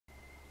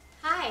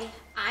Hi,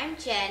 I'm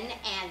Jen,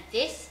 and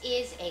this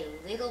is a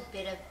little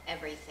bit of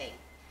everything.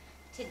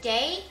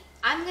 Today,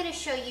 I'm going to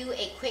show you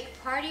a quick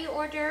party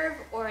hors d'oeuvre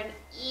or an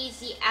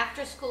easy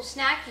after-school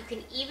snack you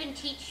can even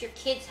teach your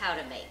kids how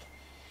to make.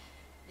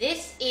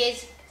 This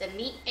is the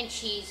meat and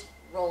cheese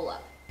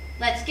roll-up.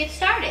 Let's get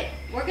started.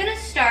 We're going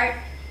to start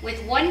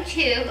with 1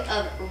 tube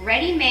of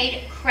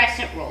ready-made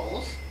crescent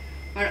rolls.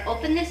 We're going to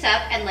open this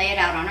up and lay it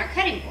out on our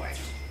cutting board.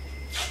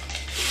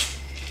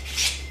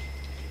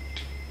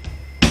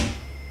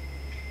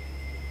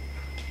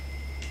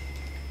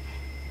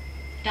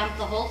 Dump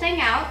the whole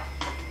thing out.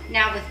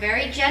 Now with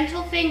very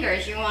gentle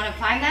fingers, you want to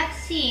find that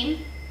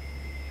seam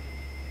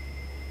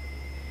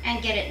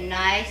and get it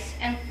nice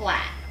and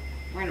flat.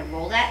 We're going to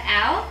roll that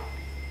out.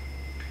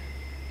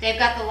 They've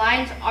got the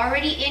lines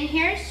already in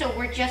here, so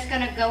we're just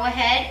going to go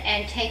ahead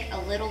and take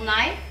a little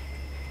knife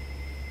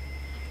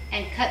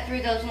and cut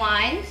through those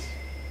lines.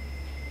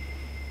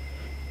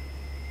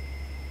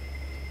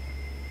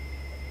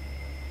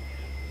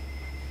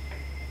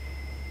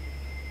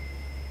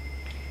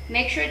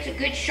 Make sure it's a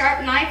good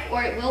sharp knife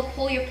or it will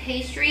pull your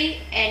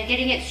pastry, and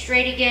getting it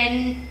straight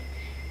again,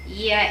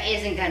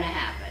 isn't gonna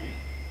happen.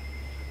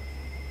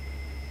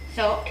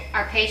 So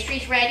our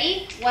pastry's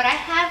ready. What I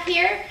have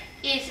here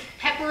is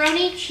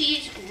pepperoni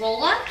cheese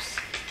roll-ups.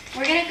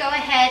 We're gonna go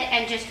ahead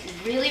and just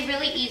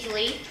really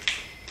easily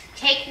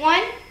take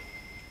one.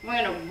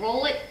 We're gonna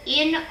roll it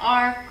in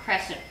our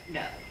crescent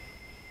dough.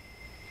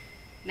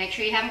 Make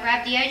sure you haven't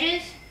grabbed the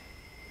edges.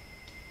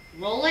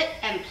 Roll it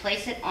and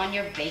place it on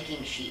your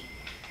baking sheet.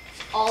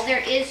 All there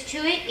is to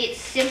it. It's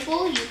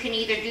simple. You can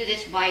either do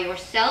this by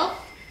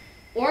yourself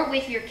or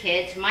with your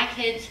kids. My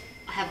kids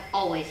have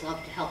always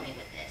loved to help me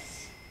with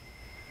this.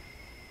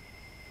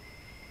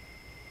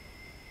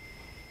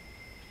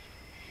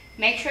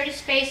 Make sure to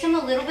space them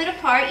a little bit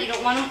apart. You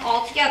don't want them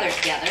all together.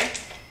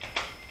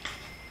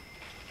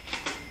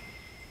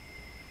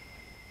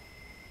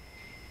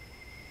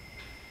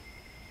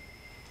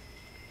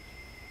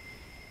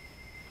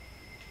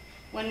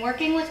 When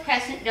working with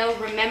crescent dough,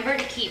 remember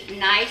to keep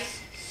nice,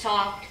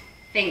 soft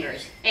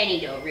fingers. Any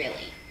dough,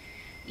 really.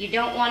 You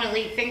don't want to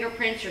leave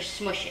fingerprints or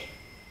smush it.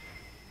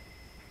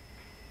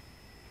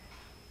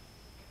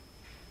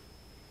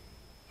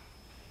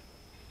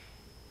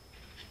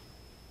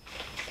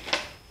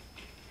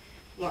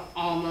 We're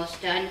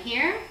almost done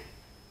here.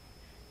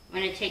 I'm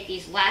going to take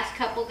these last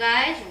couple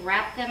guys,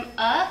 wrap them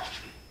up,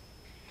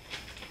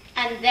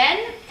 and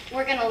then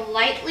we're going to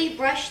lightly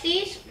brush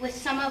these with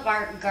some of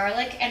our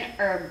garlic and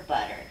herb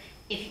butter.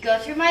 If you go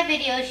through my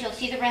videos, you'll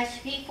see the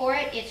recipe for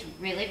it. It's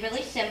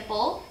really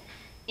simple.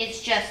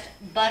 It's just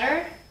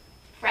butter,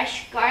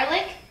 fresh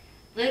garlic,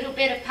 a little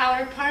bit of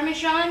powdered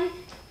Parmesan,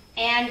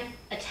 and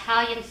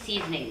Italian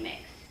seasoning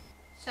mix.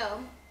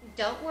 So,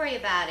 don't worry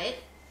about it.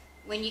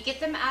 When you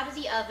get them out of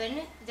the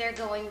oven, they're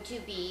going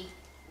to be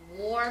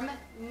warm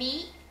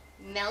meat,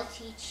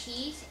 melty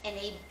cheese, and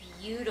a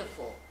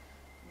beautiful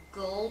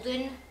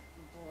golden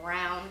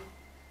brown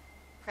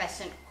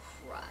crescent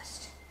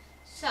crust.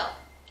 So,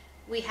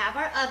 we have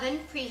our oven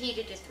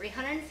preheated to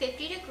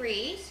 350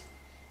 degrees.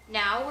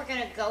 Now we're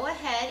going to go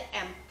ahead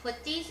and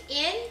put these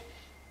in,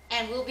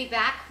 and we'll be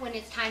back when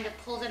it's time to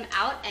pull them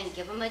out and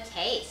give them a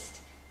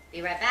taste.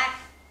 Be right back.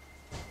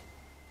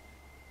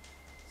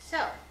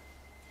 So,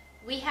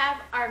 we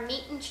have our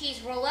meat and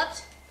cheese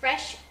roll-ups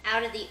fresh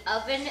out of the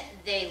oven.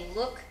 They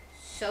look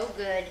so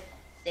good.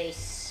 They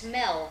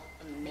smell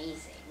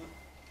amazing.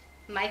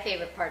 My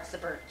favorite part's the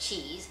burnt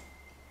cheese.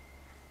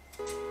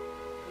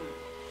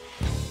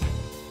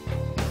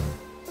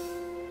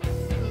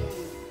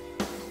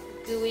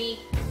 Gooey,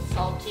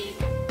 salty,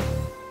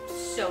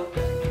 so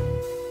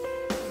good.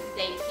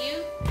 Thank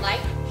you. Like,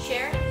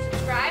 share,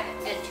 subscribe.